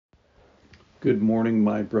Good morning,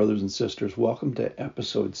 my brothers and sisters. Welcome to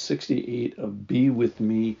episode 68 of Be With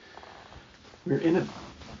Me. We're in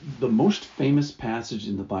the most famous passage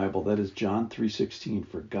in the Bible, that is John 3:16.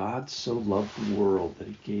 For God so loved the world that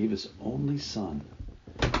he gave his only Son,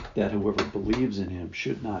 that whoever believes in him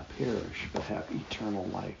should not perish, but have eternal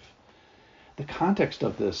life. The context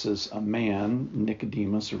of this is a man,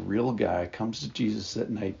 Nicodemus, a real guy, comes to Jesus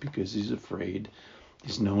at night because he's afraid.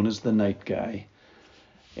 He's known as the night guy.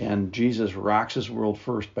 And Jesus rocks his world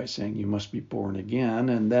first by saying, you must be born again,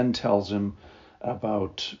 and then tells him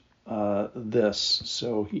about this.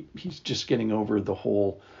 So he's just getting over the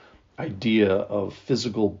whole idea of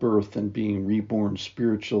physical birth and being reborn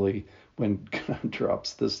spiritually when God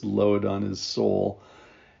drops this load on his soul.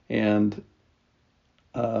 And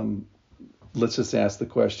let's just ask the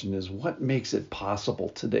question is, what makes it possible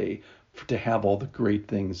today to have all the great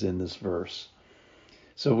things in this verse?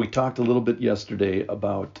 So we talked a little bit yesterday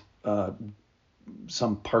about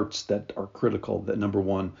some parts that are critical. That number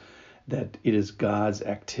one, that it is God's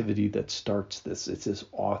activity that starts this. It's his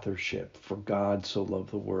authorship. For God so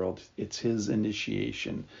loved the world. It's his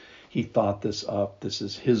initiation. He thought this up. This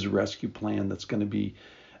is his rescue plan that's going to be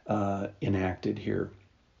enacted here.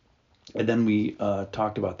 And then we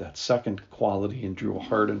talked about that second quality and drew a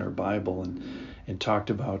heart in our Bible and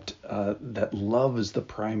talked about that love is the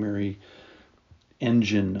primary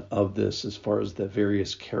engine of this as far as the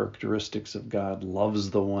various characteristics of God.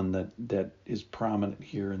 Loves the one that is prominent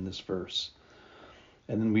here in this verse.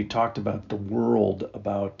 And then we talked about the world,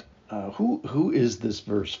 about who is this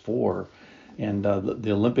verse for? And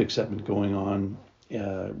the Olympics have been going on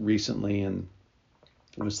recently, and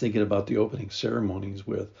I was thinking about the opening ceremonies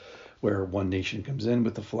where one nation comes in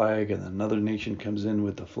with the flag and another nation comes in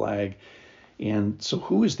with the flag. And so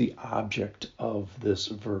who is the object of this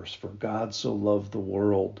verse? For God so loved the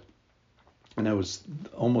world. And I was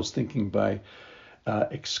almost thinking by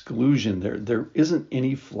exclusion, there isn't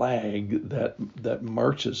any flag that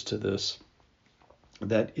marches to this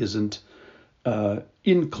that isn't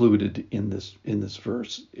included in this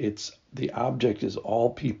verse. It's the object is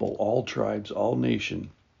all people, all tribes, all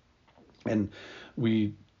nation. And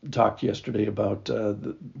we talked yesterday about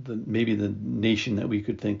maybe the nation that we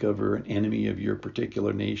could think of, or an enemy of your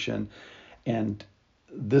particular nation, and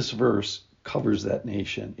this verse covers that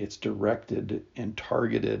nation. It's directed and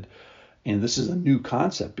targeted, and this is a new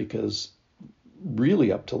concept because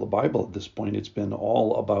really up till the Bible at this point it's been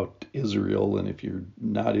all about Israel, and if you're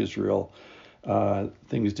not Israel,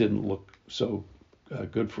 things didn't look so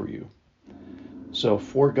good for you. So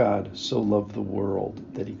for God so loved the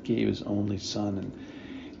world that he gave his only Son.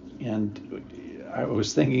 And I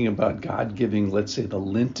was thinking about God giving, let's say, the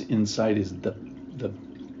lint inside the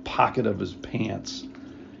pocket of his pants,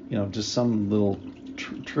 just some little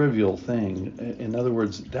trivial thing. In other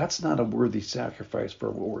words, that's not a worthy sacrifice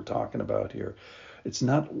for what we're talking about here. It's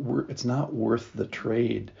not worth the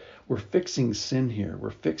trade. We're fixing sin here.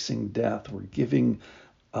 We're fixing death. We're giving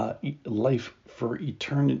life for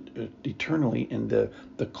eternally, and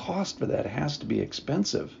the cost for that has to be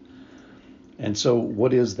expensive. And so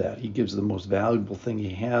what is that? He gives the most valuable thing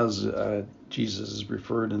he has. Jesus is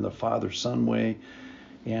referred in the Father-Son way.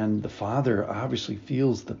 And the Father obviously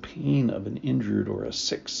feels the pain of an injured or a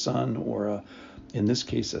sick son, or in this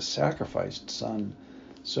case, a sacrificed son.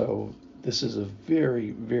 So this is a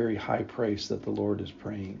very, very high price that the Lord is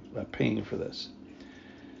paying for this.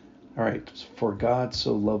 All right. For God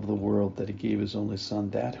so loved the world that he gave his only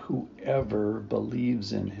Son, that whoever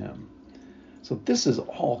believes in him. So this is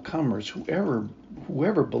all comers.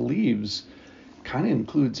 Whoever believes kind of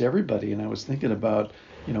includes everybody. And I was thinking about,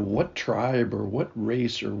 what tribe or what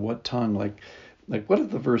race or what tongue. Like what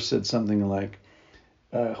if the verse said something like,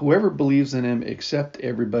 whoever believes in him except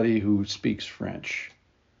everybody who speaks French,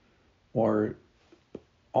 or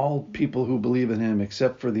all people who believe in him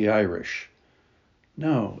except for the Irish.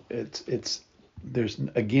 No, there's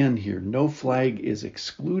again here, no flag is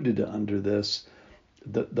excluded under this.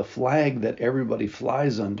 The flag that everybody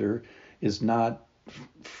flies under is not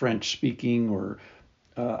French speaking or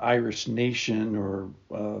Irish nation or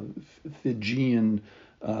Fijian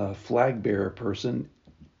flag bearer person.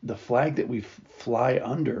 The flag that we fly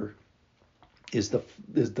under is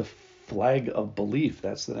the flag of belief.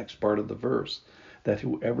 That's the next part of the verse, that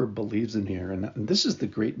whoever believes in here, and this is the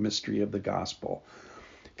great mystery of the gospel.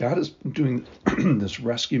 God is doing this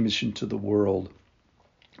rescue mission to the world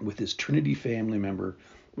with his Trinity family member,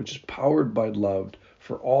 which is powered by love,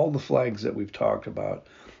 for all the flags that we've talked about.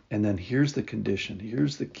 And then here's the condition.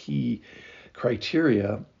 Here's the key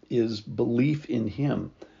criteria, is belief in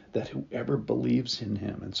him, that whoever believes in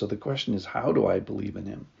him. And so the question is, how do I believe in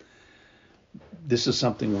him? this is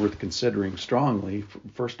something worth considering strongly.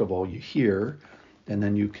 First of all, you hear, and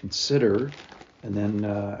then you consider. And then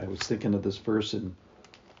I was thinking of this verse in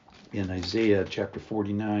Isaiah chapter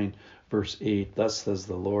 49, verse 8. Thus says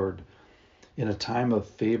the Lord, in a time of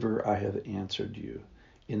favor I have answered you.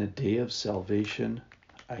 In a day of salvation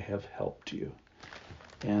I have helped you.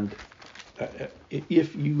 And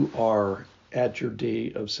if you are at your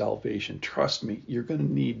day of salvation, trust me, you're going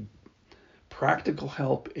to need practical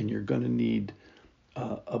help, and you're going to need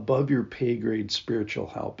above your pay grade spiritual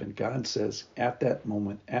help. And God says at that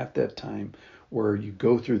moment, at that time where you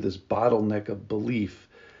go through this bottleneck of belief,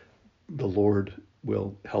 the Lord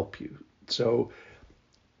will help you. So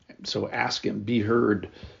ask Him, be heard,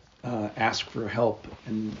 ask for help,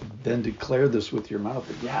 and then declare this with your mouth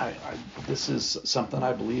that, yeah, this is something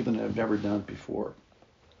I believe in and I've never done before.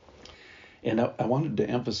 And I wanted to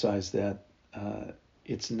emphasize that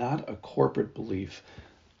it's not a corporate belief.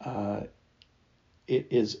 It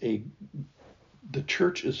is the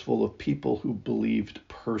church is full of people who believed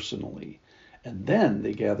personally, and then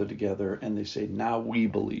they gather together and they say, now we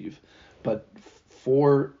believe. But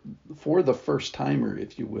for the first timer,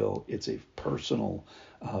 if you will, it's a personal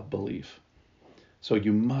belief. So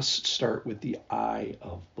you must start with the I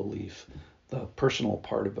of belief, the personal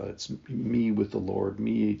part of it. It's me with the Lord,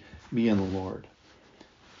 me and the Lord.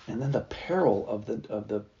 And then the peril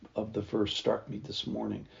of the verse struck me this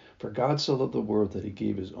morning. For God so loved the world that He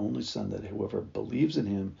gave His only Son, that whoever believes in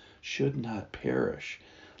Him should not perish.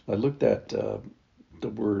 I looked at the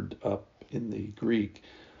word up in the Greek,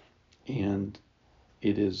 and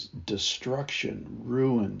it is destruction,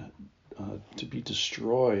 ruin, to be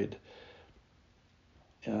destroyed.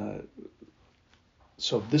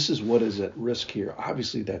 So this is what is at risk here.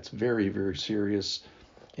 Obviously, that's very, very serious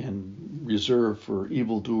and reserved for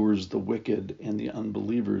evildoers, the wicked, and the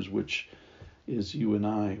unbelievers, which is you and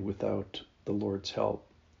I without the Lord's help.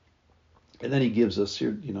 And then He gives us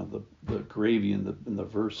here, the gravy in the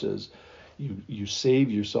verses. You save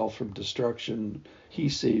yourself from destruction. He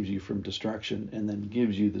saves you from destruction, and then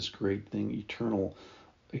gives you this great thing, eternal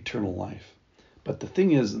life. But the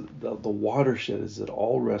thing is, the watershed is that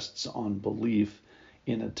all rests on belief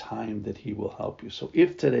in a time that He will help you. So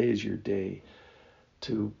if today is your day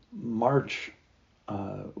to march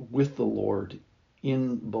with the Lord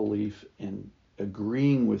in belief and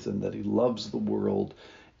agreeing with Him that He loves the world,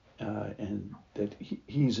 and that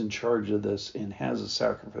He's in charge of this and has a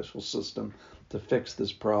sacrificial system to fix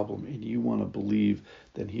this problem, and you want to believe,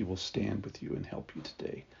 then He will stand with you and help you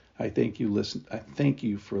today. I thank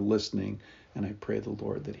you for listening, and I pray the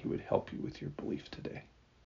Lord that He would help you with your belief today.